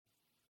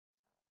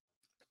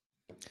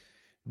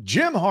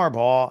Jim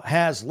Harbaugh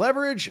has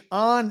leverage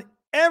on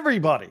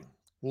everybody.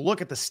 We'll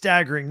look at the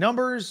staggering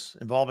numbers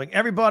involving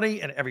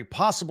everybody and every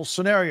possible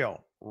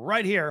scenario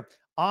right here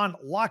on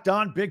Locked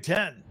On Big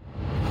Ten.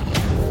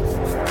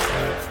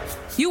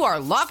 You are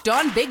Locked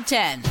On Big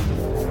Ten,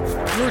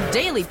 your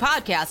daily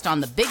podcast on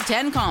the Big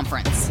Ten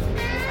Conference.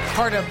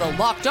 Part of the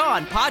Locked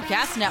On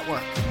Podcast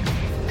Network.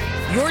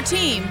 Your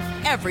team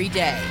every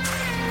day.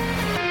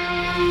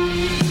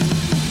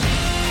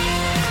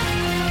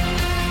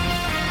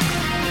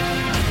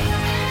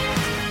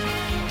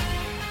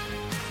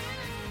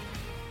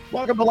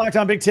 Welcome to Locked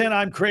On Big Ten.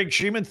 I'm Craig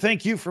Sheeman.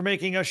 Thank you for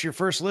making us your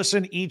first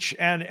listen each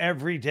and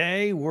every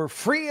day. We're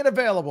free and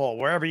available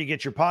wherever you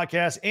get your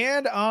podcasts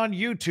and on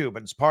YouTube. And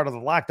it's part of the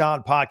Locked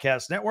On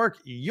Podcast Network,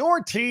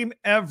 your team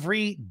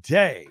every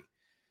day.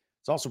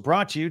 It's also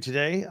brought to you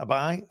today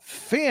by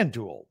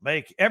FanDuel.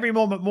 Make every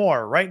moment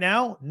more. Right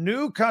now,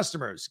 new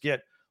customers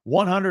get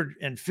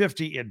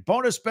 $150 in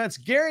bonus bets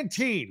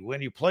guaranteed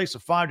when you place a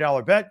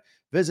 $5 bet.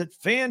 Visit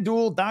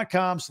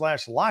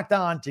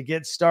FanDuel.com/lockedon to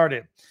get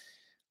started.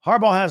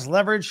 Harbaugh has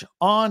leverage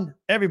on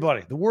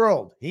everybody, the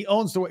world. He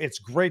owns the way. It's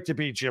great to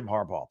be Jim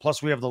Harbaugh.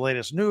 Plus, we have the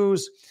latest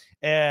news,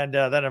 and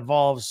that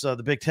involves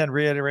the Big Ten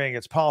reiterating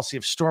its policy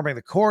of storming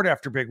the court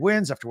after big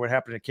wins, after what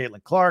happened to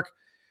Caitlin Clark.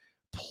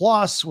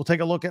 Plus, we'll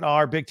take a look at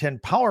our Big Ten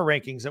power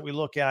rankings that we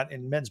look at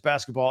in men's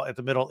basketball at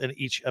the middle in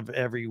each of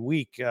every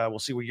week. We'll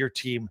see where your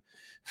team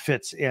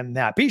fits in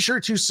that. Be sure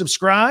to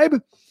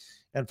subscribe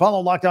and follow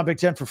Locked On Big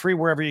Ten for free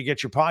wherever you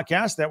get your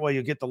podcast. That way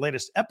you get the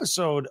latest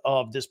episode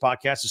of this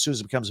podcast as soon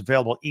as it becomes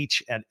available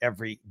each and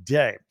every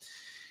day.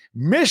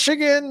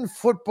 Michigan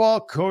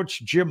football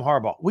coach Jim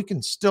Harbaugh. We can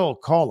still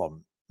call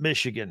him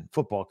Michigan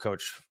football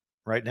coach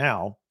right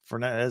now,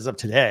 as of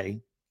today.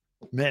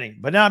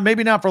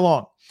 Maybe not for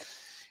long.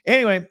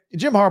 Anyway,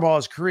 Jim Harbaugh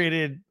has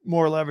created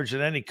more leverage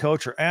than any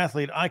coach or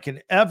athlete I can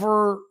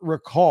ever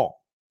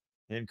recall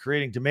in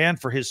creating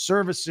demand for his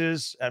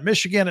services at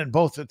Michigan and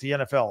both at the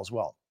NFL as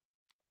well.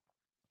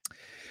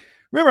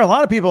 Remember, a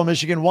lot of people in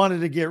Michigan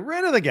wanted to get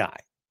rid of the guy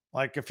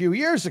like a few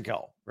years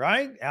ago,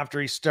 right? After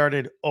he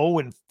started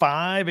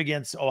 0-5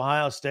 against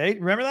Ohio State.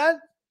 Remember that?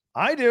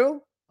 I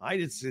do.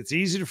 It's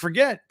easy to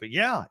forget, but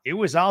yeah, it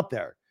was out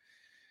there.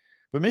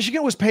 But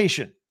Michigan was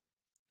patient.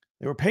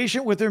 They were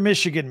patient with their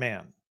Michigan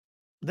man.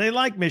 They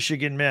like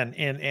Michigan men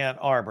in Ann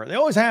Arbor. They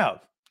always have.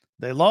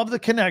 They love the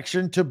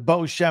connection to Bo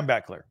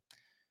Schembechler.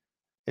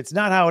 It's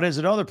not how it is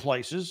at other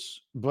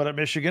places, but at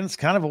Michigan, it's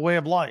kind of a way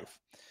of life.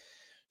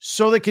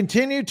 So they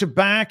continued to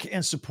back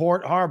and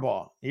support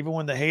Harbaugh, even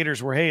when the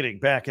haters were hating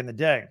back in the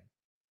day.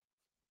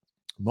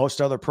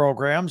 Most other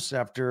programs,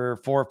 after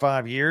 4 or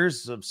 5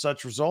 years of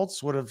such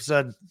results, would have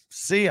said,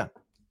 see ya,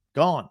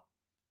 gone.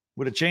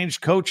 Would have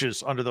changed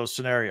coaches under those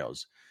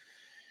scenarios.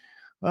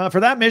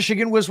 For that,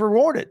 Michigan was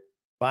rewarded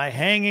by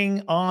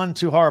hanging on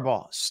to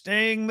Harbaugh,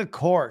 staying the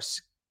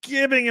course,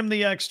 giving him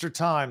the extra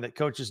time that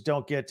coaches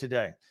don't get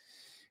today.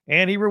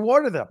 And he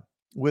rewarded them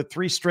with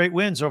 3 straight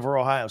wins over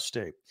Ohio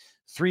State.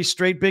 3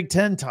 straight Big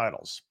Ten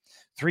titles,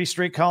 3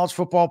 straight college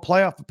football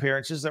playoff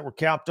appearances that were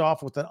capped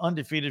off with an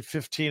undefeated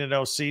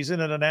 15-0 season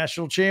and a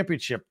national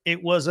championship.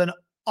 It was an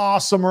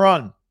awesome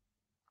run.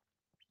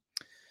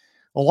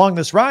 Along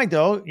this ride,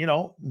 though,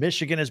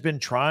 Michigan has been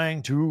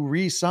trying to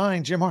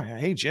re-sign Jim Harbaugh.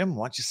 Hey, Jim,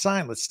 why don't you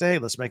sign? Let's stay.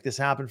 Let's make this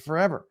happen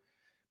forever.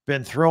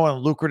 Been throwing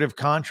lucrative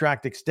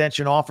contract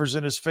extension offers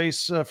in his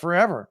face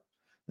forever.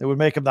 They would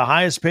make him the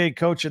highest paid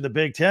coach in the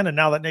Big Ten. And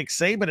now that Nick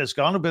Saban is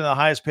gone, he'll be the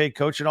highest paid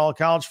coach in all of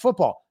college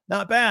football.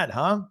 Not bad,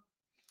 huh?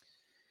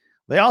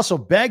 They also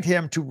begged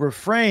him to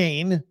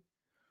refrain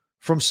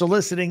from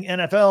soliciting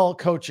NFL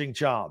coaching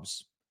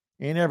jobs.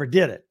 He never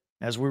did it.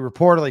 As we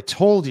reportedly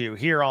told you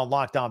here on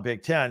Locked On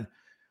Big Ten,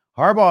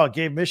 Harbaugh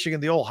gave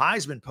Michigan the old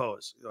Heisman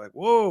pose. You're like,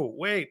 whoa,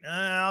 wait,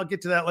 I'll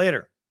get to that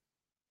later.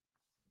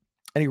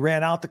 And he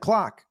ran out the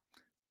clock,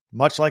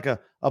 much like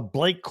a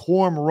Blake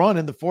Corum run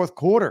in the fourth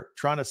quarter,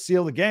 trying to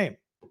seal the game,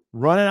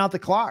 running out the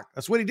clock.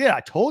 That's what he did.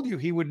 I told you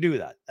he would do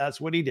that. That's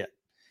what he did.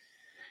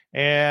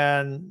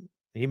 And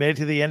he made it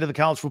to the end of the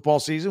college football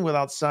season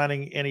without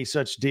signing any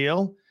such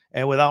deal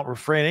and without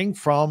refraining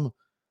from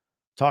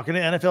talking to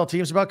NFL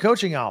teams about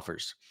coaching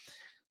offers.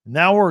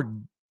 Now we're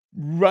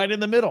right in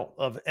the middle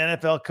of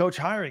NFL coach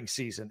hiring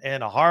season,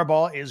 and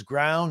Harbaugh is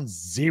ground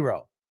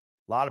zero.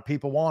 A lot of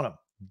people want him.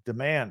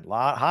 Demand,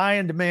 high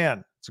in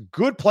demand. It's a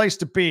good place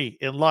to be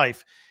in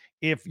life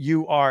if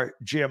you are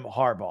Jim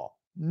Harbaugh.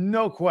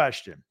 No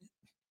question.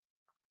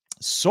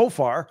 So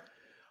far,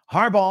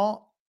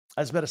 Harbaugh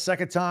has met a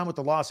second time with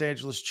the Los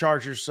Angeles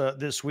Chargers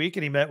this week,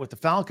 and he met with the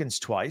Falcons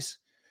twice.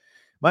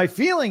 My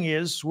feeling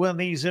is when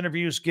these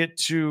interviews get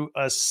to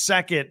a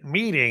second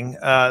meeting,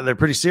 they're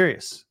pretty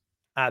serious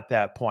at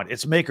that point.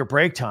 It's make or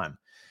break time.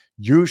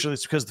 Usually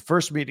it's because the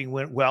first meeting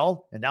went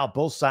well, and now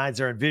both sides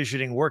are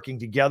envisioning working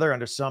together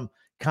under some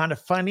kind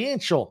of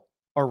financial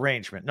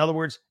arrangement. In other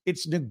words,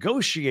 it's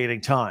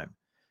negotiating time.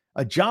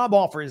 A job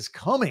offer is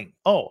coming.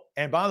 Oh,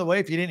 and by the way,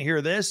 if you didn't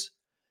hear this,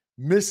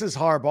 Mrs.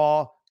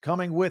 Harbaugh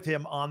coming with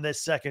him on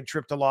this second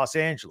trip to Los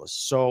Angeles.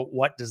 So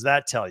what does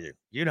that tell you?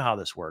 You know how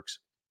this works.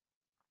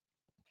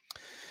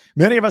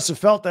 Many of us have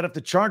felt that if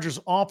the Chargers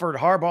offered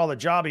Harbaugh the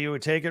job, he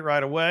would take it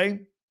right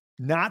away.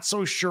 Not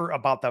so sure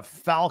about the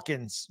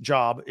Falcons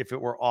job if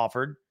it were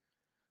offered.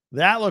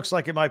 That looks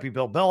like it might be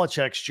Bill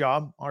Belichick's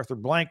job. Arthur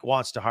Blank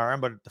wants to hire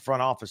him, but the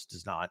front office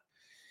does not.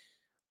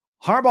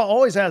 Harbaugh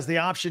always has the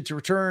option to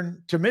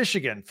return to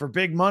Michigan for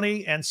big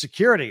money and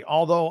security,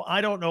 although I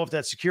don't know if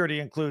that security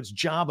includes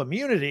job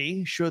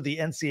immunity should the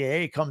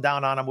NCAA come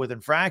down on him with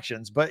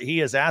infractions, but he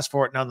has asked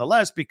for it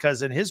nonetheless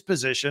because in his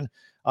position,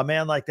 a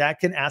man like that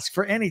can ask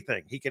for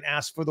anything. He can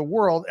ask for the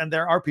world, and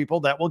there are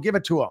people that will give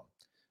it to him.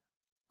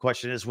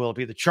 Question is, will it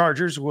be the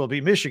Chargers? Will it be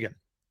Michigan?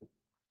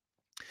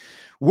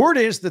 Word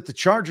is that the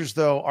Chargers,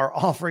 though, are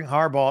offering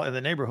Harbaugh in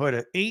the neighborhood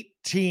of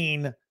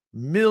 $18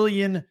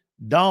 million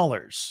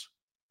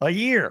a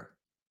year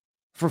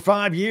for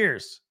 5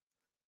 years.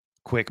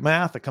 Quick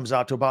math, it comes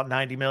out to about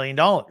 $90 million.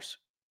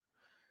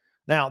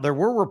 Now, there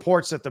were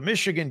reports that the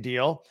Michigan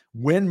deal,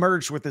 when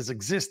merged with his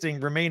existing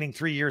remaining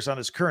 3 years on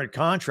his current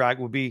contract,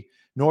 would be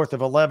north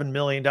of $11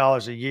 million a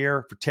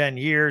year for 10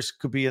 years.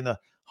 Could be in the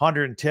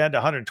 $110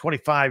 to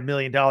 $125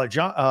 million, $110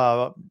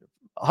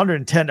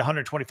 to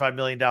 $125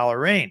 million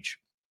range.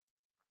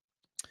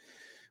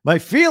 My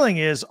feeling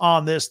is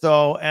on this,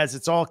 though, as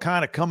it's all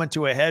kind of coming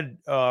to a head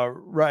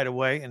right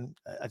away, and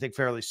I think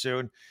fairly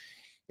soon,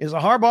 is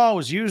Harbaugh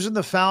was using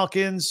the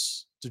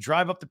Falcons to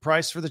drive up the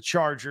price for the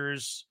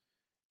Chargers.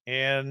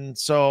 And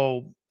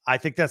so I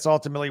think that's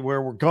ultimately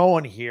where we're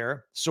going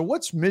here. So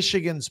what's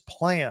Michigan's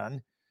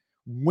plan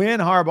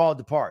when Harbaugh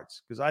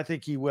departs? Because I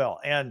think he will.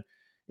 And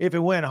if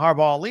and when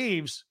Harbaugh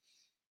leaves,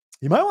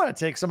 you might want to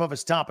take some of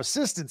his top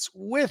assistants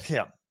with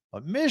him.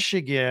 But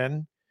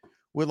Michigan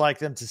would like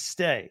them to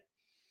stay.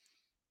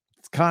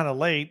 It's kind of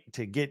late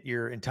to get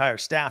your entire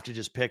staff to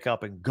just pick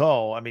up and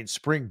go. I mean,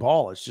 spring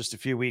ball is just a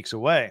few weeks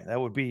away.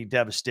 That would be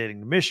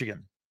devastating to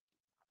Michigan.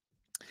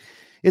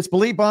 It's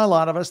believed by a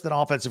lot of us that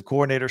offensive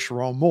coordinator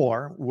Sharon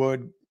Moore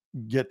would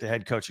get the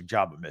head coaching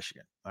job at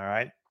Michigan. All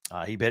right.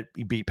 He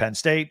beat Penn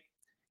State.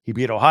 He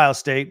beat Ohio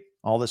State.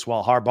 All this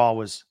while Harbaugh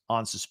was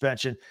on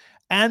suspension.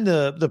 And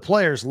the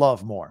players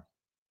love Moore.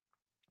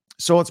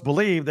 So it's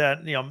believed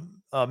that,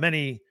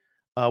 many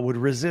would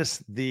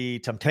resist the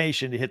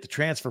temptation to hit the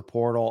transfer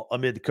portal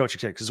amid the coaching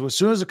change. Because as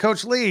soon as the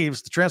coach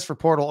leaves, the transfer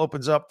portal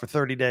opens up for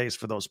 30 days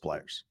for those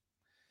players,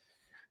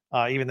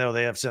 even though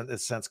they have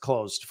since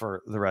closed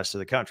for the rest of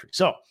the country.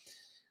 So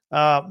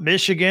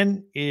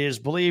Michigan is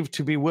believed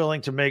to be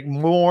willing to make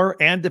Moore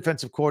and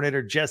defensive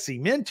coordinator Jesse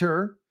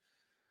Minter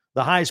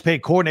the highest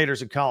paid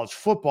coordinators in college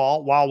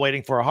football while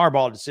waiting for a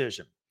Harbaugh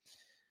decision.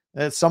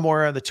 It's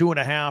somewhere in the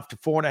 $2.5 to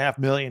 $4.5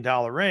 million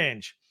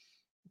range.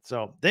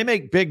 So they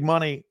make big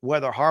money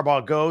whether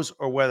Harbaugh goes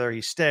or whether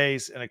he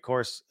stays. And of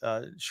course,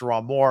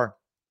 Sharon Moore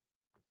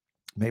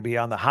maybe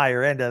on the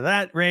higher end of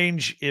that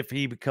range if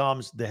he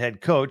becomes the head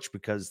coach,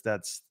 because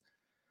that's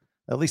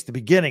at least the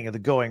beginning of the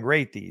going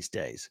rate these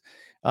days.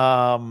 But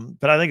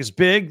I think it's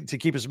big to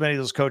keep as many of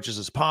those coaches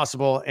as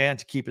possible and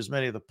to keep as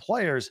many of the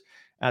players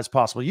as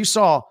possible. You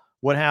saw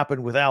what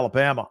happened with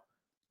Alabama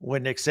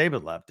when Nick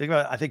Saban left. Think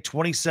about it, I think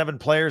 27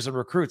 players and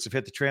recruits have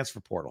hit the transfer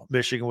portal.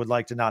 Michigan would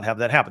like to not have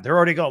that happen. They're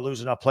already going to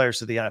lose enough players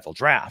to the NFL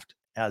draft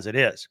as it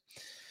is.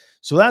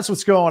 So that's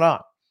what's going on.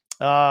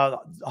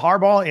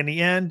 Harbaugh, in the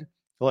end,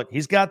 look,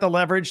 he's got the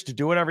leverage to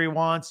do whatever he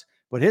wants,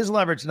 but his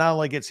leverage not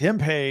only gets him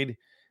paid,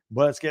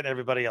 but it's getting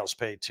everybody else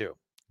paid too.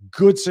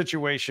 Good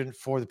situation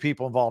for the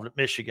people involved at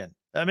Michigan.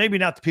 Maybe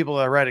not the people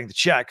that are writing the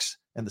checks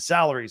and the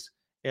salaries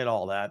and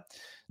all that.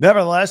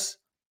 Nevertheless,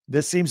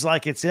 this seems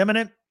like it's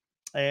imminent.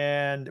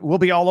 And we'll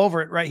be all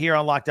over it right here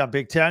on Locked On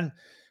Big Ten.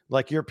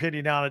 Like your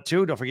opinion on it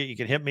too. Don't forget you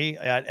can hit me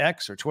at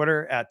X or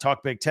Twitter at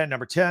Talk Big Ten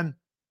number 10.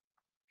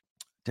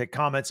 Take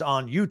comments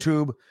on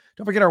YouTube.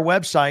 Don't forget our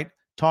website,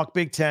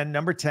 talkbig10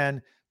 number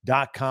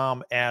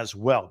 10.com as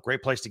well.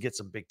 Great place to get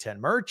some Big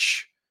Ten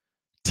merch,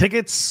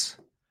 tickets,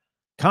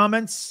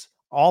 comments.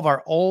 All of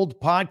our old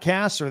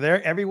podcasts are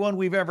there. Everyone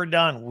we've ever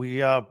done,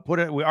 we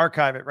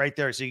archive it right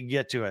there so you can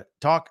get to it.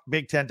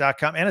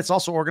 Talkbig10.com. And it's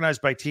also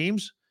organized by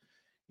teams.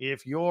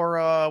 If you're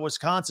a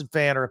Wisconsin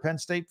fan or a Penn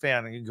State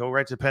fan, and you can go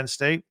right to Penn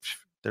State,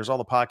 there's all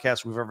the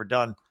podcasts we've ever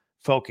done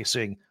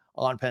focusing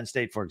on Penn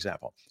State, for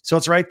example. So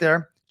it's right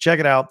there. Check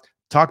it out.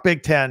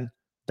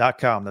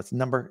 Talkbig10.com. That's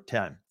number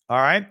 10. All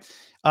right.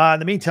 In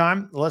the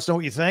meantime, let us know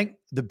what you think.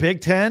 The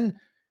Big Ten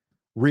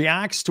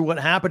reacts to what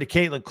happened to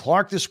Caitlin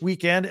Clark this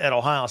weekend at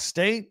Ohio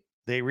State.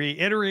 They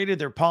reiterated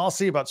their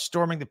policy about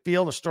storming the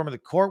field or storming the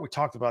court. We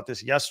talked about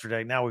this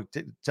yesterday. Now we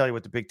tell you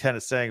what the Big Ten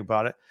is saying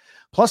about it.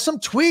 Plus some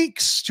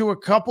tweaks to a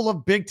couple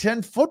of Big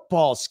Ten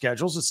football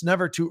schedules. It's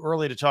never too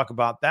early to talk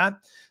about that.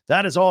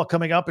 That is all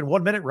coming up in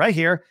 1 minute right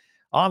here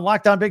on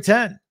Locked On Big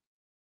Ten.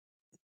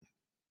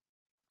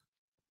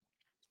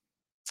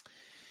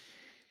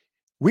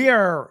 We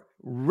are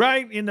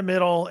right in the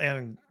middle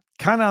and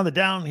kind of on the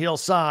downhill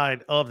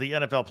side of the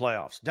NFL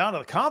playoffs, down to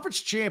the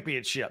conference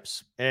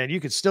championships. And you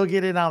can still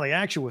get in on the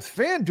action with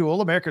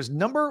FanDuel, America's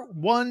 #1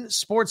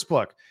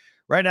 sportsbook.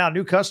 Right now,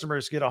 new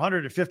customers get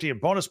 $150 in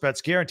bonus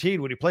bets guaranteed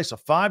when you place a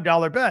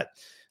 $5 bet.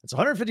 It's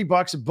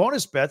 $150 in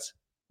bonus bets,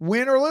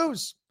 win or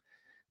lose.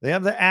 They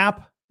have the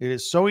app. It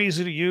is so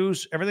easy to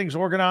use. Everything's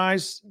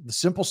organized. The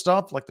simple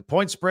stuff like the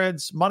point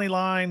spreads, money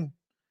line,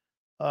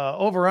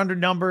 over-under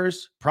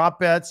numbers, prop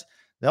bets.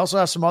 They also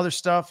have some other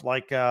stuff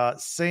like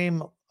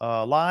same game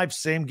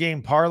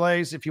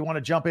parlays if you want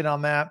to jump in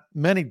on that.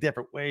 Many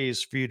different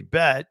ways for you to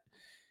bet.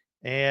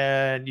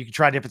 And you can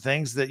try different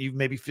things that you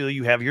maybe feel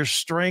you have your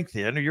strength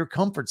in or your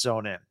comfort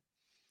zone in.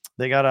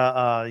 They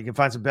got you can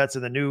find some bets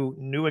in the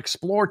new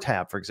Explore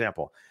tab, for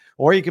example.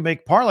 Or you can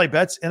make parlay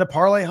bets in a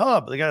parlay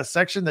hub. They got a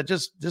section that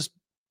just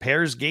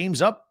pairs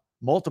games up,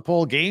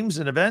 multiple games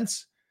and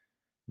events.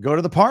 Go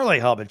to the parlay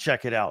hub and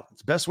check it out.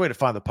 It's the best way to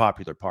find the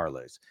popular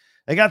parlays.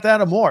 They got that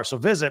and more. So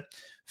visit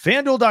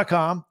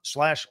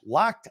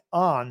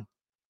FanDuel.com/locked-on.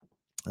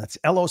 That's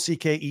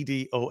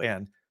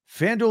LOCKEDON.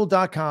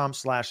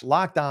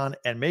 FanDuel.com/locked-on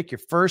and make your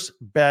first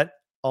bet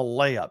a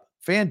layup.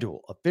 FanDuel,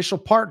 official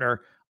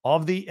partner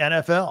of the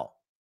NFL.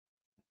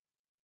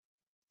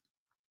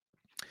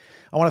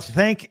 I want to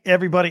thank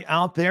everybody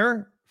out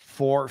there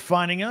for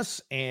finding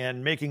us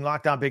and making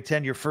Locked On Big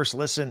Ten your first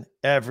listen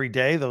every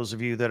day. Those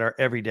of you that are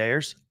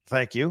everydayers,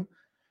 thank you.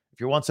 If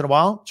you're once in a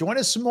while, join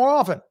us some more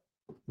often.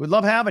 We'd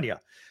love having you.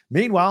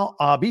 Meanwhile,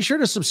 be sure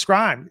to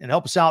subscribe and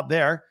help us out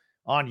there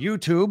on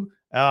YouTube.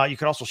 You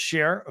can also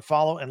share,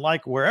 follow, and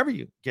like wherever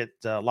you get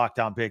Locked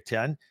On Big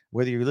Ten,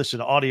 whether you listen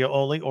to audio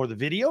only or the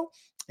video.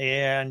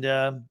 And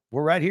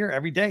we're right here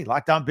every day.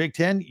 Locked On Big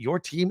Ten, your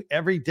team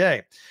every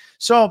day.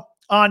 So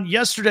on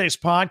yesterday's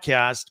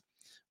podcast,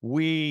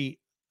 we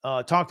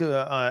talked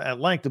at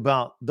length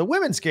about the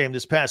women's game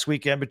this past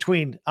weekend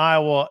between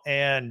Iowa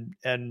and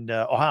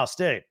Ohio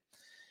State.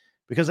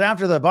 Because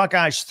after the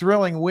Buckeyes'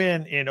 thrilling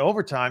win in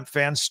overtime,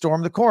 fans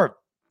stormed the court.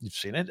 You've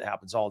seen it. It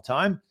happens all the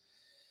time.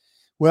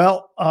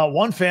 Well,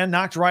 one fan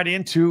knocked right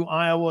into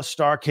Iowa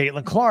star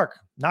Caitlin Clark.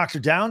 Knocked her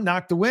down,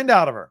 knocked the wind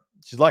out of her.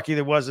 She's lucky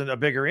there wasn't a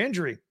bigger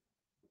injury.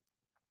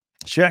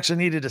 She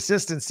actually needed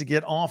assistance to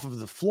get off of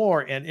the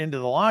floor and into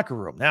the locker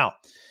room. Now,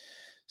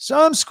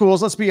 some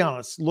schools, let's be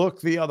honest,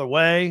 look the other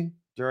way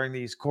during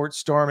these court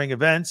storming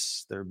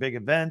events. They're big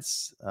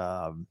events.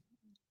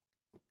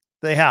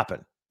 They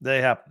happen.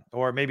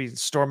 Or maybe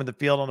storming the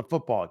field on a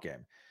football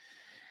game.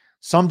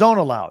 Some don't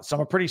allow it.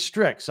 Some are pretty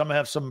strict. Some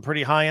have some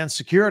pretty high-end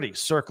security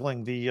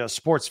circling the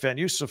sports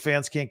venues so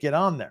fans can't get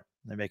on there.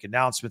 They make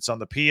announcements on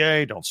the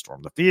PA, don't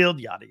storm the field,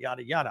 yada,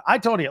 yada, yada. I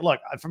told you, look,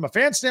 from a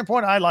fan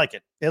standpoint, I like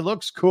it. It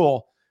looks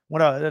cool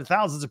when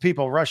thousands of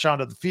people rush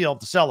onto the field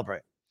to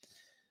celebrate.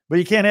 But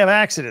you can't have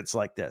accidents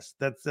like this.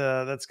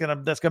 That's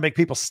gonna make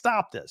people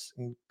stop this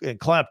and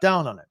clamp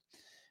down on it.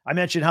 I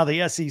mentioned how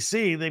the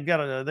SEC,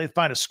 they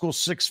find a school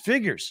 6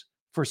 figures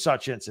for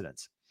such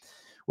incidents.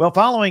 Well,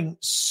 following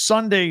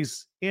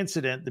Sunday's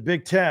incident, the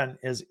Big Ten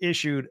has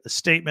issued a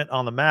statement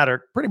on the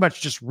matter, pretty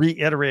much just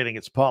reiterating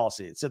its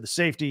policy. It said the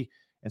safety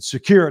and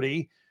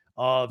security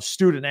of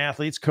student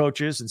athletes,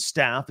 coaches, and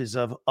staff is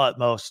of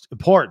utmost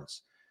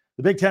importance.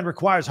 The Big Ten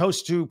requires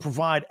hosts to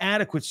provide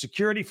adequate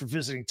security for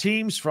visiting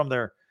teams from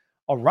their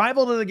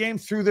arrival to the game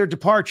through their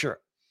departure.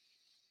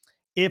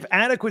 If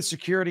adequate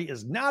security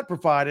is not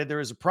provided,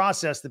 there is a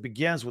process that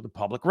begins with a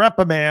public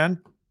reprimand.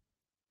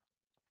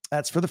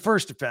 That's for the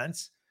first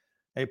offense.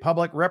 A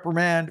public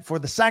reprimand for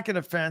the second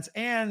offense,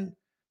 and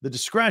the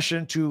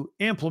discretion to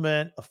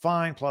implement a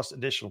fine plus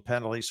additional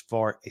penalties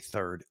for a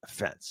third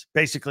offense.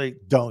 Basically,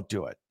 don't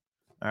do it.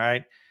 All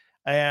right.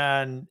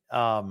 And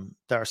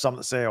there are some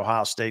that say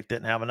Ohio State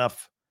didn't have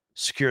enough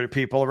security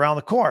people around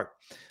the court.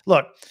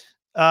 Look,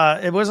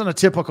 it wasn't a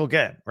typical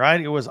game, right?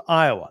 It was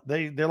Iowa.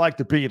 They're like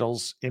the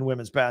Beatles in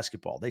women's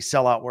basketball. They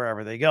sell out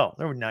wherever they go.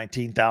 There were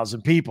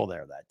 19,000 people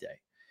there that day.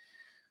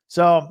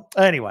 So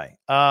anyway,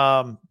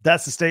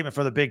 that's the statement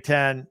for the Big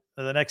Ten.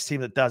 The next team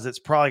that does it's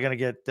probably going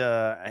to get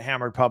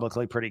hammered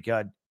publicly pretty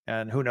good.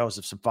 And who knows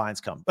if some fines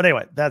come. But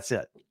anyway, that's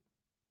it.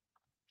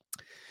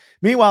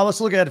 Meanwhile, let's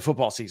look ahead to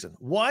football season.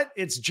 What?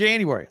 It's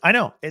January. I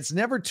know. It's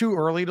never too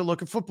early to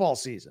look at football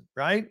season,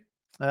 right?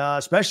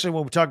 Especially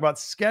when we talk about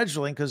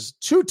scheduling, because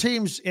 2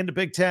 teams in the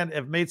Big Ten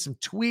have made some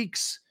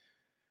tweaks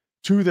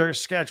to their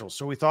schedule.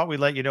 So we thought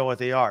we'd let you know what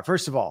they are.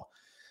 First of all,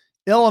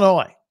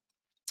 Illinois.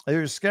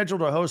 They're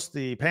scheduled to host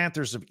the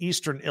Panthers of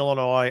Eastern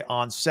Illinois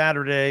on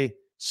Saturday,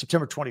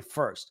 September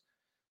 21st.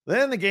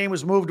 Then the game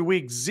was moved to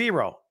week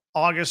 0,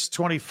 August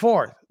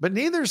 24th. But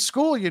neither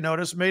school, you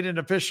notice, made an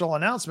official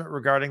announcement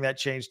regarding that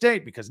change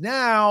date because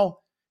now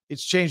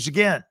it's changed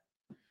again.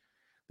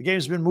 The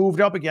game's been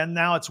moved up again.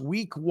 Now it's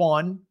week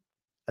 1.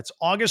 That's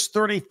August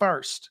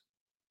 31st.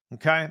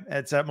 Okay.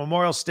 It's at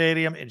Memorial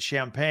Stadium in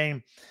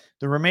Champaign.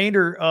 The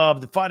remainder of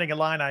the Fighting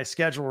Illini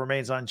schedule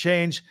remains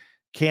unchanged.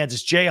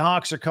 Kansas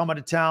Jayhawks are coming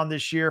to town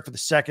this year for the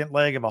second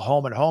leg of a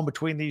home-and-home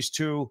between these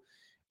two.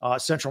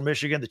 Central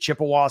Michigan, the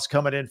Chippewas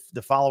coming in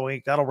the following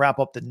week. That'll wrap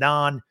up the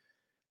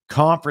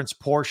non-conference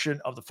portion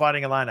of the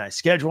Fighting Illini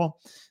schedule.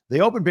 They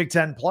open Big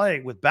Ten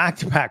play with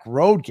back-to-back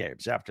road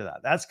games after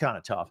that. That's kind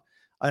of tough.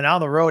 And on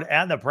the road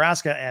at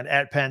Nebraska and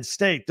at Penn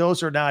State,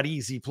 those are not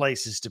easy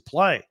places to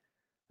play.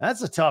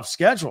 That's a tough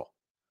schedule.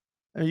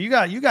 You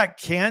got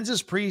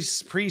Kansas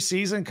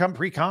preseason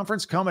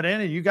pre-conference coming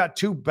in, and you got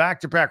 2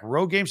 back-to-back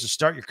road games to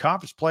start your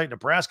conference play at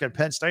Nebraska and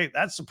Penn State.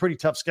 That's some pretty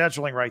tough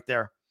scheduling right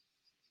there.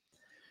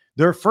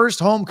 Their first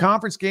home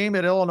conference game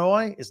at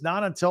Illinois is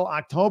not until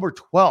October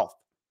 12th.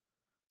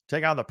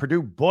 Take on the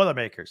Purdue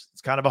Boilermakers.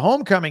 It's kind of a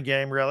homecoming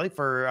game, really,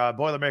 for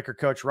Boilermaker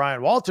coach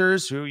Ryan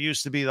Walters, who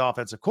used to be the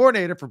offensive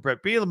coordinator for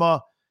Brett Bielema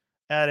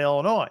at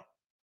Illinois.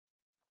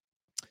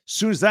 As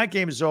soon as that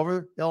game is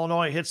over,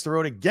 Illinois hits the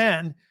road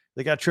again.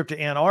 They got a trip to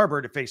Ann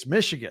Arbor to face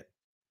Michigan,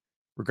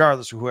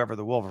 regardless of whoever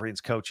the Wolverines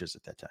coach is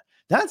at that time.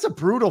 That's a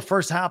brutal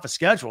first half of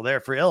schedule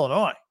there for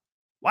Illinois.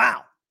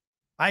 Wow.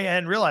 I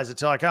hadn't realized it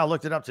until I kind of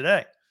looked it up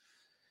today.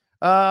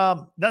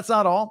 That's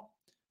not all.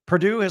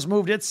 Purdue has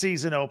moved its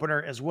season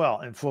opener as well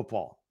in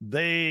football.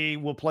 They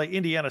will play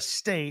Indiana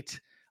State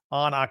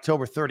on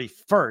October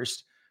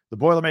 31st. The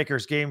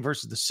Boilermakers game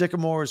versus the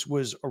Sycamores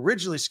was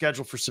originally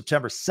scheduled for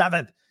September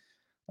 7th.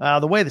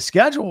 The way the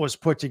schedule was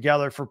put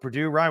together for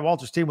Purdue, Ryan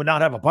Walters' team would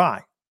not have a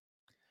bye.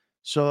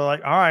 So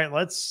like, all right,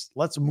 let's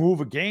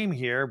move a game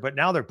here. But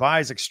now their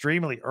bye is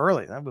extremely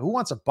early. I mean, who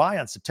wants a bye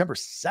on September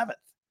 7th?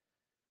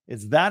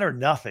 It's that or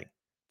nothing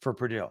for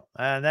Purdue.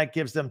 And that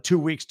gives them 2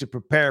 weeks to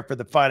prepare for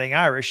the Fighting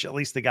Irish. At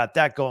least they got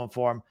that going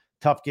for them.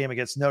 Tough game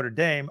against Notre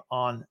Dame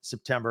on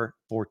September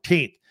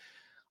 14th.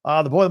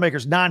 The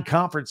Boilermakers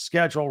non-conference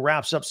schedule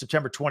wraps up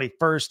September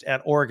 21st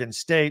at Oregon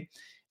State.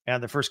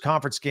 And the first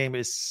conference game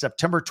is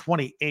September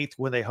 28th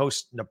when they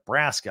host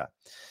Nebraska.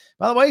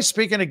 By the way,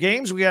 speaking of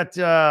games, we got,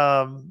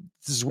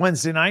 this is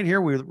Wednesday night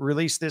here. We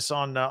released this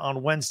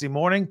on Wednesday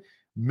morning.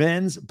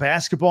 Men's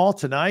basketball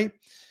tonight.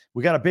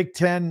 We got a Big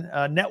Ten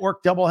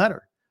network doubleheader.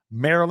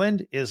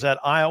 Maryland is at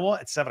Iowa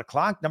at 7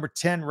 o'clock. Number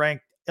 10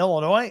 ranked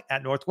Illinois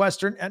at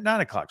Northwestern at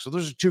 9 o'clock. So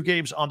those are 2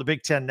 games on the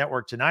Big Ten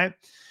network tonight.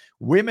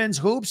 Women's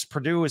hoops.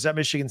 Purdue is at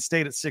Michigan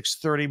State at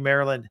 6:30.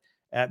 Maryland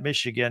at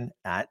Michigan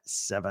at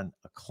 7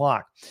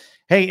 o'clock.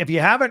 Hey, if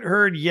you haven't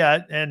heard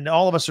yet, and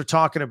all of us are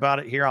talking about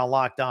it here on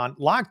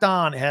Locked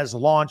On has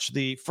launched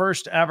the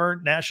first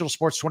ever national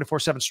sports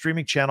 24/7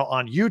 streaming channel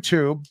on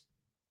YouTube.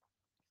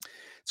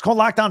 It's called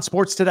Locked On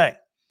Sports Today.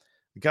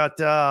 We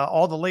got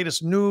all the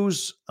latest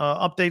news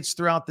updates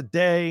throughout the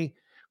day.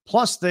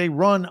 Plus, they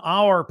run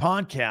our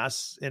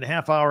podcasts in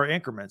half-hour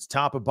increments,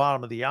 top and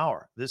bottom of the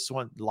hour. This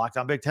one, Locked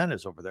On Big Ten,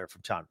 is over there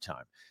from time to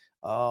time.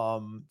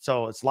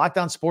 So it's Locked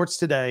On Sports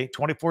Today,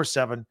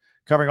 24/7,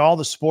 covering all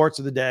the sports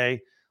of the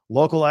day,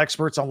 local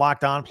experts on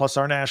Locked On, plus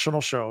our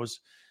national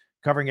shows,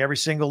 covering every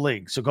single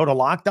league. So go to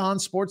Locked On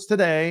Sports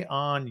Today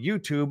on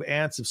YouTube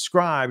and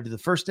subscribe to the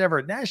first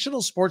ever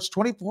national sports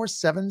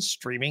 24/7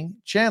 streaming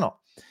channel.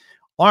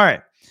 All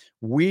right.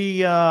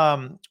 We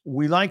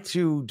like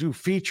to do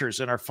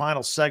features in our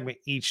final segment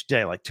each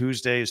day, like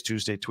Tuesday is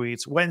Tuesday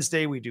Tweets.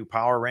 Wednesday, we do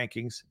power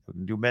rankings.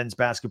 We do men's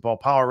basketball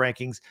power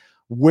rankings.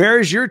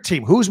 Where's your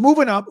team? Who's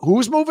moving up?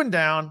 Who's moving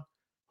down?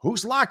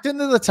 Who's locked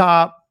into the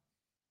top?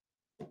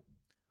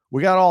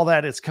 We got all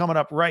that. It's coming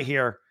up right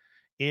here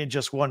in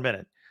just 1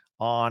 minute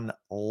on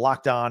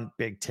Locked On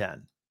Big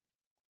Ten.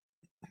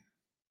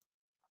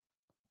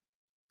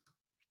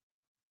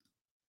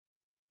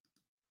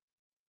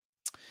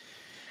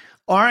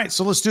 All right,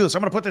 so let's do this. I'm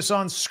going to put this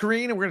on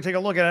screen, and we're going to take a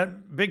look at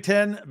it. Big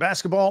Ten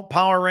basketball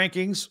power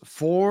rankings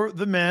for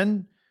the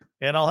men,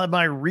 and I'll have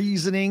my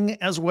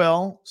reasoning as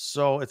well.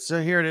 So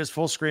here it is,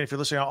 full screen. If you're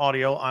listening on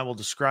audio, I will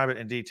describe it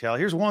in detail.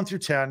 Here's 1 through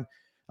 10.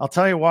 I'll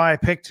tell you why I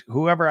picked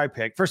whoever I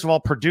picked. First of all,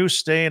 Purdue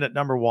staying at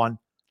number 1.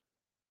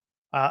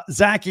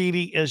 Zach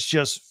Edey is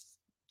just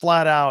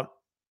flat out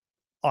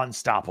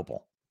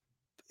unstoppable.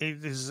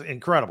 It is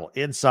incredible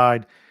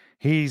inside.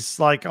 He's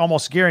like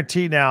almost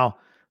guaranteed now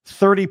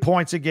 30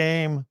 points a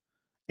game,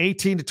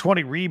 18 to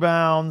 20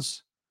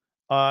 rebounds.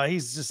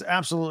 He's just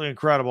absolutely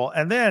incredible.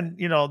 And then,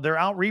 they're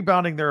out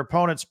rebounding their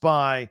opponents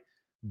by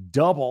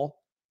double.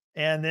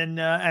 And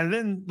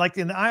then like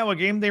in the Iowa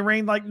game, they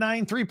rained like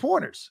 9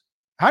 3-pointers.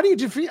 How do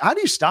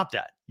you stop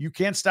that? You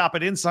can't stop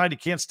it inside. You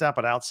can't stop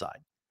it outside.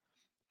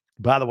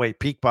 By the way,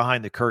 peek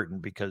behind the curtain,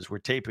 because we're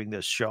taping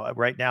this show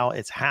right now.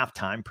 It's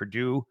halftime.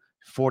 Purdue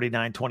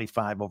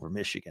 49-25 over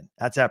Michigan.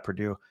 That's at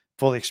Purdue.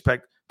 Fully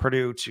expect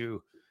Purdue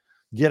to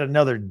get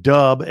another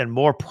dub and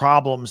more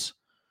problems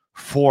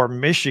for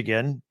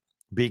Michigan,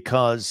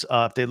 because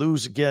if they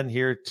lose again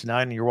here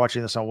tonight, and you're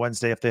watching this on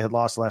Wednesday, if they had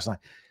lost last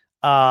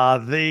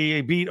night,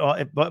 they beat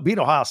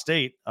Ohio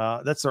State.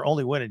 That's their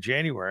only win in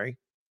January,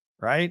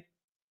 right?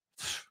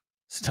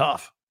 It's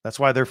tough. That's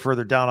why they're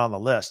further down on the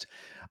list.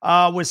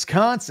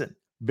 Wisconsin,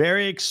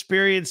 very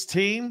experienced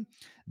team.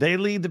 They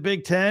lead the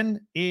Big Ten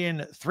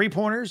in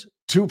 3-pointers,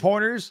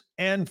 2-pointers,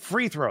 and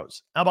free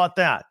throws. How about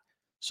that?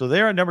 So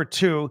they're at number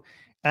 2.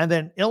 And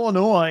then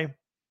Illinois,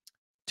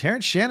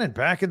 Terrence Shannon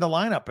back in the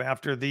lineup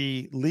after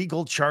the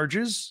legal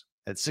charges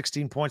at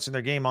 16 points in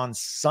their game on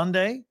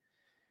Sunday.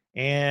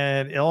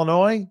 And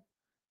Illinois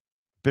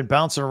been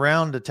bouncing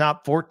around the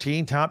top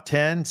 14, top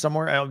 10,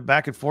 somewhere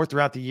back and forth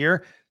throughout the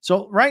year.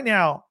 So right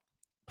now,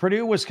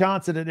 Purdue,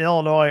 Wisconsin, and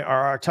Illinois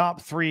are our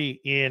top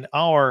 3 in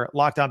our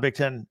Locked On Big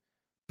Ten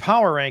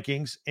power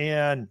rankings.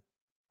 And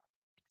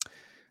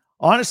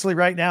Honestly,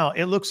 right now,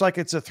 it looks like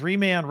it's a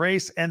 3-man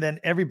race and then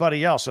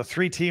everybody else, a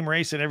 3-team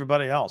race and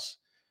everybody else.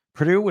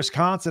 Purdue,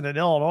 Wisconsin, and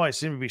Illinois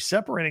seem to be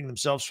separating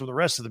themselves from the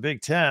rest of the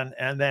Big Ten,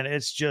 and then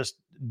it's just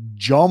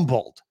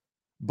jumbled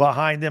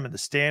behind them in the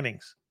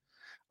standings.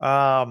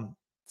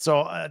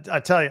 So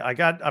I tell you, I've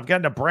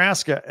got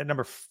Nebraska at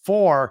number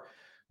 4.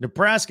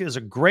 Nebraska is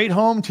a great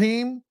home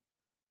team.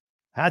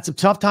 Had some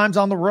tough times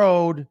on the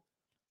road,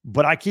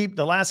 but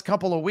the last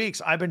couple of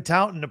weeks, I've been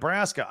touting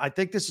Nebraska. I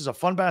think this is a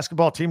fun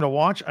basketball team to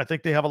watch. I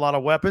think they have a lot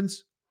of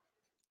weapons.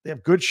 They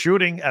have good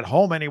shooting at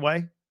home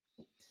anyway.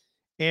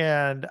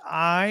 And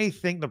I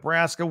think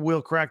Nebraska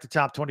will crack the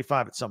top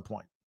 25 at some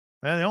point.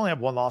 And they only have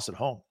one loss at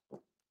home,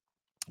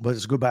 but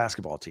it's a good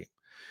basketball team.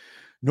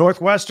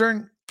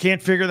 Northwestern,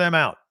 can't figure them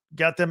out.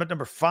 Got them at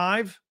number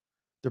 5.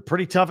 They're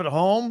pretty tough at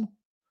home,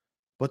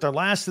 but they're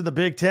last in the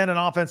Big Ten in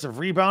offensive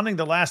rebounding.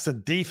 They're last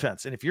in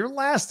defense. And if you're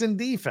last in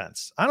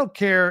defense, I don't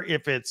care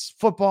if it's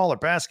football or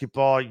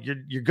basketball,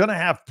 you're going to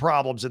have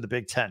problems in the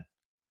Big Ten.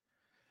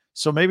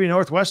 So maybe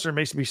Northwestern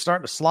makes me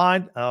starting to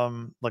slide.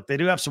 Like they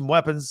do have some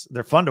weapons.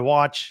 They're fun to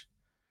watch.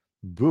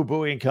 Boo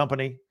Booey and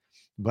company.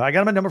 But I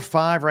got them at number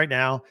 5 right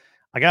now.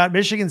 I got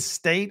Michigan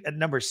State at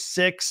number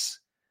 6.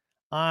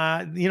 They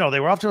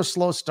were off to a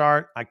slow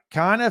start. I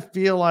kind of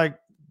feel like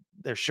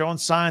they're showing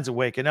signs of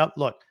waking up.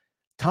 Look,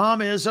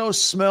 Tom Izzo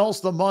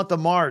smells the month of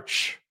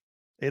March.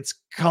 It's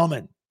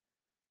coming.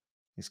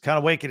 He's kind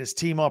of waking his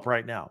team up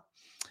right now.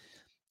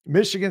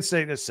 Michigan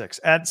State at 6.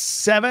 At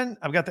 7,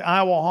 I've got the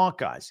Iowa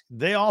Hawkeyes.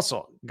 They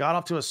also got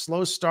off to a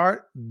slow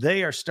start.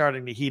 They are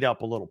starting to heat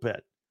up a little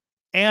bit.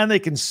 And they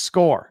can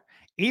score.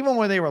 Even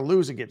when they were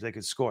losing games, they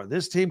could score.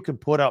 This team can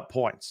put up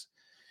points.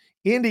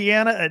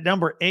 Indiana at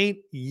number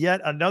 8, yet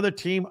another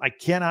team I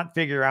cannot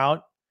figure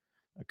out.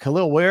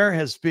 Khalil Ware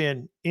has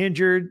been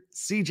injured.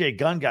 CJ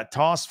Gunn got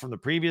tossed from the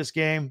previous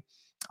game.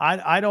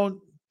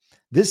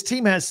 This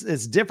team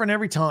it's different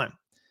every time.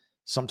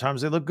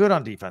 Sometimes they look good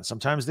on defense.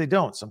 Sometimes they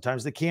don't.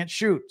 Sometimes they can't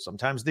shoot.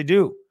 Sometimes they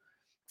do.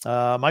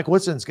 Mike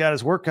Woodson's got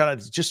his work cut out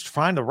to just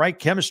find the right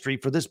chemistry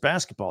for this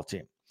basketball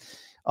team.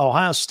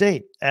 Ohio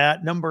State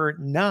at number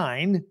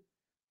 9.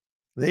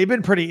 They've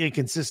been pretty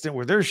inconsistent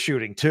with their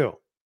shooting too.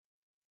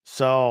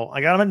 So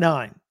I got them at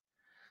 9.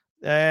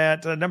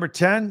 At number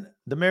 10,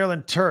 the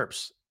Maryland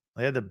Terps.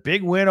 They had the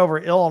big win over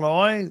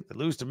Illinois. They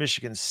lose to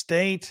Michigan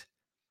State.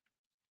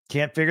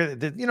 Can't figure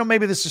that,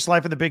 maybe this is just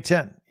life in the Big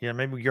Ten.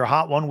 Maybe you're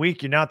hot one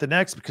week, you're not the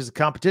next because the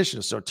competition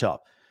is so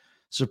tough.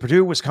 So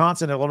Purdue,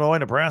 Wisconsin, Illinois,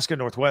 Nebraska,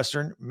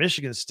 Northwestern,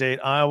 Michigan State,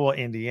 Iowa,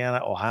 Indiana,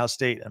 Ohio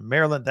State, and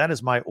Maryland. That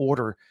is my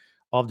order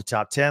of the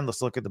top 10.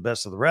 Let's look at the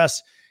best of the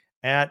rest.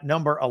 At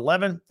number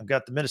 11, I've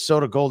got the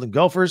Minnesota Golden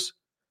Gophers.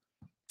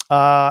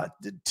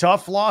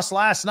 Tough loss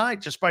last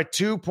night, just by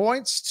 2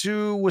 points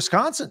to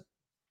Wisconsin.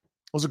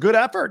 It was a good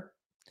effort.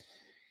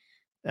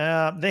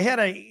 They had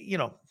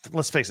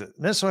let's face it,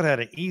 Minnesota had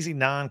an easy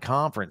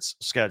non-conference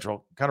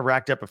schedule, kind of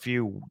racked up a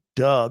few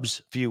dubs,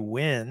 a few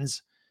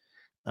wins.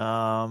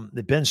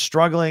 They've been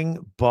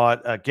struggling,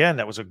 but again,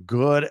 that was a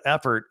good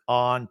effort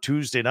on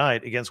Tuesday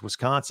night against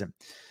Wisconsin.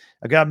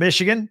 I got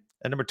Michigan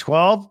at number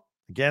 12.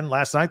 Again,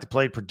 last night they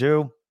played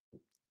Purdue.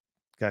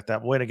 Got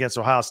that win against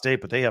Ohio State,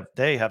 but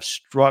they have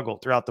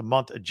struggled throughout the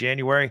month of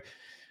January.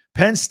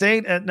 Penn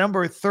State at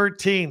number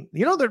 13.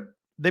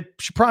 They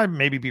should probably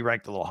maybe be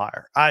ranked a little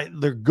higher.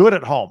 They're good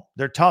at home.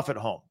 They're tough at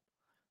home.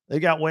 They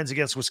got wins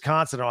against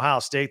Wisconsin and Ohio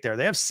State there.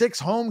 They have 6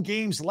 home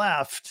games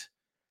left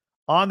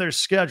on their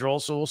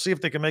schedule, so we'll see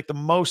if they can make the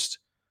most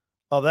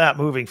of that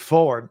moving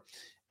forward.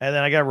 And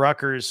then I got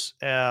Rutgers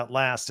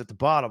last at the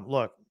bottom.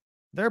 Look,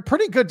 they're a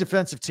pretty good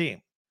defensive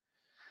team.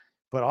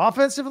 But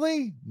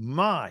offensively,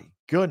 my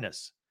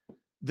goodness.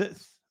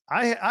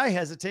 I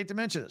hesitate to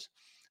mention this.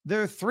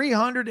 They're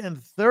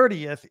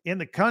 330th in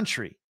the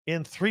country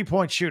in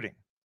three-point shooting.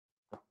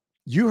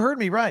 You heard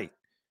me right.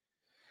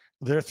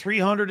 They're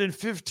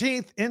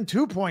 315th in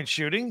two-point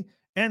shooting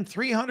and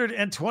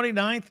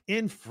 329th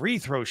in free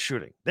throw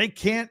shooting. They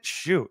can't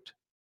shoot.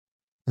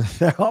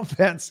 Their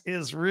offense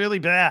is really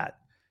bad,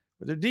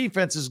 but their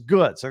defense is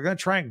good. So they're going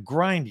to try and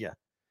grind you.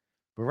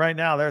 But right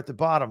now, they're at the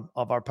bottom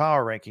of our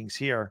power rankings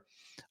here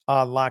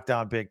on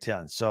Lockdown Big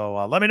Ten.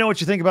 So let me know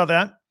what you think about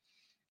that.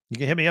 You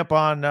can hit me up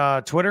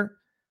on Twitter,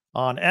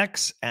 on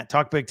X at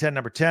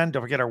TalkBig10 10.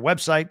 Don't forget our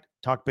website,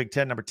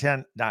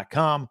 TalkBig10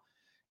 10.com.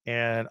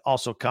 And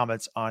also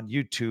comments on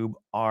YouTube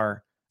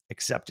are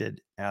accepted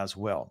as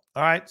well.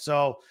 All right.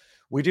 So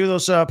we do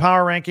those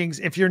power rankings.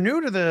 If you're new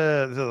to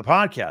the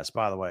podcast,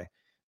 by the way,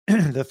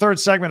 the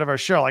third segment of our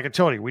show, like I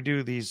told you, we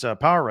do these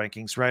power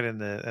rankings right in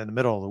the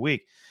middle of the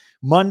week.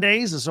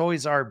 Mondays is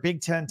always our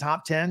Big Ten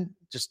top 10,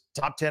 just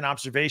top 10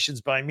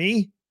 observations by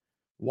me,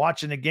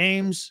 watching the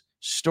games,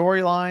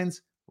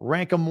 storylines,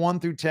 rank them 1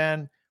 through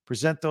 10,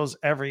 present those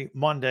every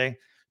Monday.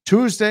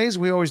 Tuesdays,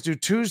 we always do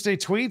Tuesday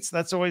tweets.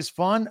 That's always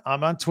fun.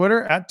 I'm on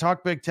Twitter at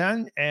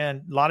TalkBig10,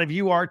 and a lot of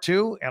you are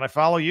too, and I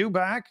follow you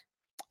back.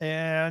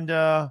 And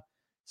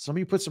some of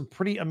you put some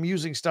pretty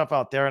amusing stuff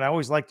out there, and I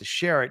always like to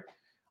share it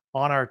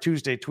on our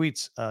Tuesday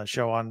tweets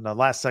show on the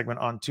last segment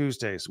on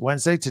Tuesdays.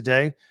 Wednesday,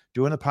 today,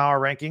 doing the power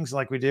rankings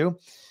like we do.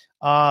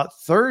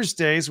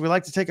 Thursdays, we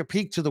like to take a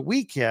peek to the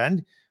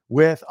weekend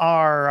with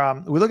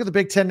our, we look at the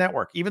Big Ten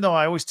Network. Even though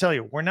I always tell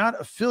you, we're not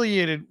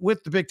affiliated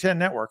with the Big Ten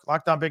Network.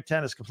 Locked On Big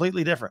Ten is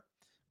completely different.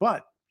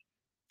 But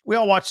we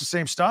all watch the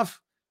same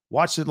stuff,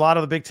 watch a lot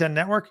of the Big Ten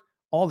Network.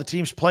 All the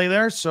teams play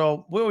there.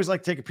 So we always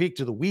like to take a peek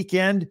to the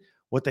weekend,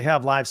 what they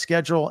have live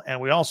schedule. And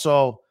we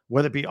also,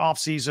 whether it be off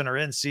season or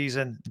in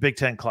season, the Big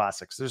Ten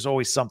Classics. There's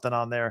always something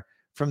on there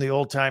from the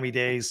old timey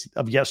days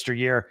of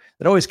yesteryear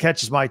that always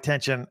catches my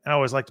attention. I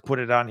always like to put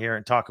it on here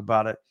and talk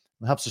about it.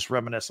 It helps us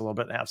reminisce a little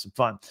bit and have some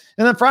fun.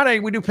 And then Friday,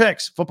 we do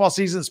picks. Football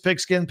season is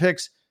pigskin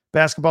picks.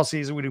 Basketball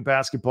season, we do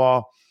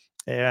basketball.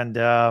 And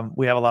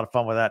we have a lot of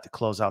fun with that to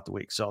close out the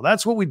week. So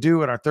that's what we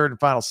do in our third and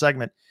final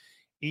segment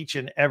each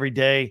and every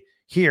day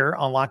here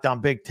on Locked On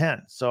Big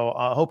Ten. So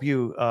I hope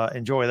you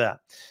enjoy that.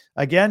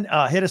 Again,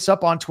 hit us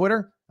up on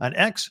Twitter, on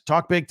X,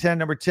 Talk Big Ten,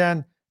 number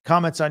 10,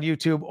 comments on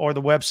YouTube or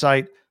the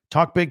website,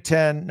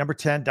 talkbig10,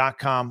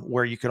 10.com,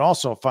 where you can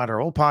also find our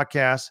old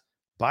podcast.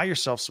 Buy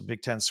yourself some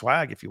Big Ten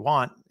swag if you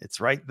want. It's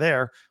right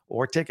there,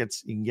 or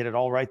tickets. You can get it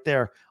all right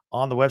there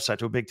on the website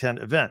to a Big Ten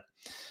event.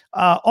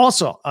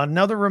 Also,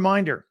 another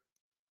reminder,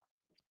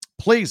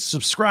 please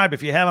subscribe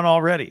if you haven't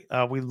already.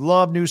 We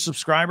love new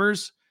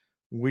subscribers.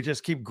 We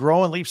just keep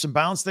growing leaps and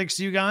bounds thanks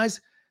to you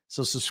guys.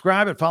 So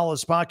subscribe and follow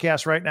this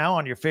podcast right now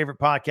on your favorite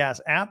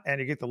podcast app,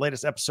 and you get the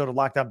latest episode of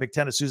Locked On Big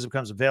Ten as soon as it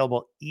becomes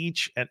available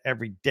each and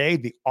every day.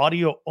 The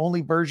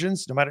audio-only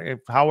versions, no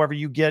matter however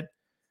you get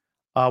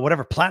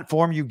whatever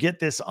platform you get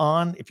this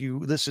on, if you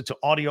listen to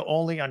audio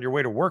only on your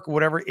way to work or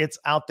whatever, it's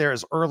out there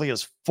as early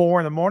as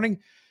 4 a.m.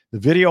 The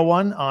video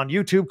one on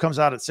YouTube comes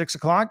out at 6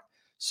 o'clock.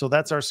 So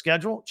that's our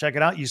schedule. Check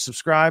it out. You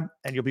subscribe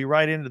and you'll be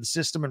right into the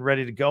system and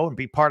ready to go and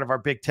be part of our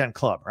Big Ten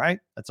club, right?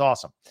 That's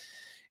awesome.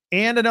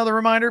 And another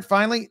reminder,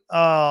 finally,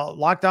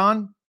 Locked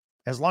On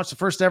has launched the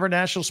first ever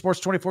national sports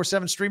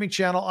 24/7 streaming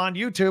channel on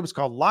YouTube. It's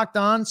called Locked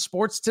On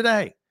Sports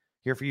Today.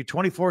 Here for you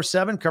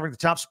 24/7, covering the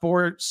top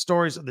sports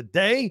stories of the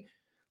day.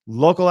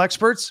 Local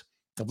experts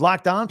of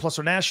Locked On, plus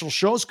our national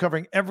shows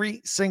covering every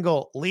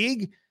single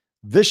league.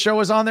 This show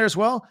is on there as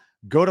well.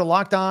 Go to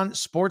Locked On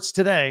Sports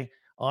Today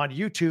on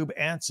YouTube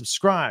and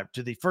subscribe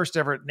to the first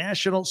ever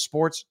national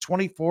sports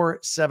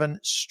 24/7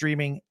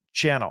 streaming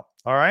channel.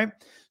 All right.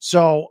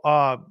 So,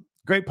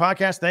 great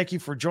podcast. Thank you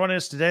for joining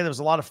us today. There was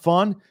a lot of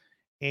fun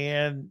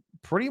and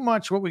pretty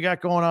much what we got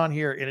going on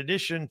here, in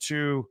addition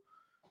to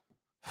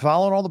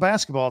following all the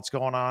basketball that's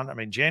going on. I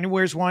mean,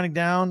 January's winding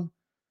down.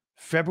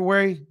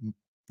 February,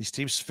 these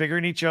teams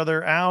figuring each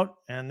other out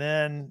and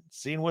then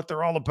seeing what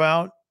they're all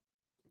about.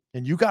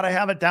 And you got to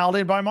have it dialed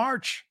in by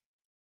March.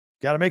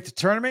 Got to make the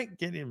tournament.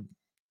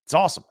 It's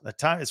awesome. The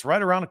time it's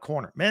right around the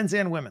corner, men's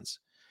and women's.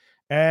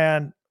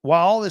 And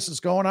while all this is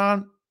going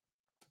on,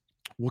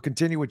 we'll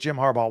continue with Jim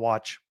Harbaugh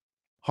Watch.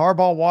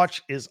 Harbaugh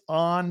Watch is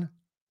on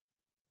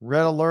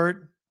red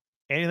alert.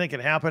 Anything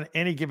can happen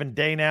any given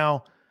day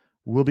now.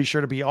 We'll be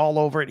sure to be all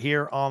over it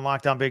here on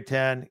Locked On Big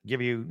Ten,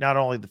 give you not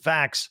only the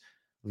facts,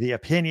 the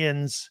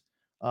opinions,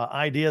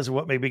 ideas of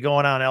what may be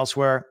going on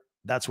elsewhere.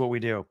 That's what we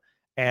do.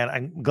 And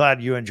I'm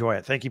glad you enjoy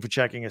it. Thank you for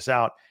checking us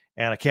out.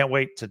 And I can't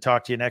wait to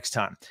talk to you next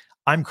time.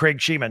 I'm Craig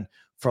Sheeman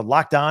for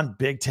Locked On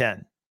Big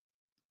Ten.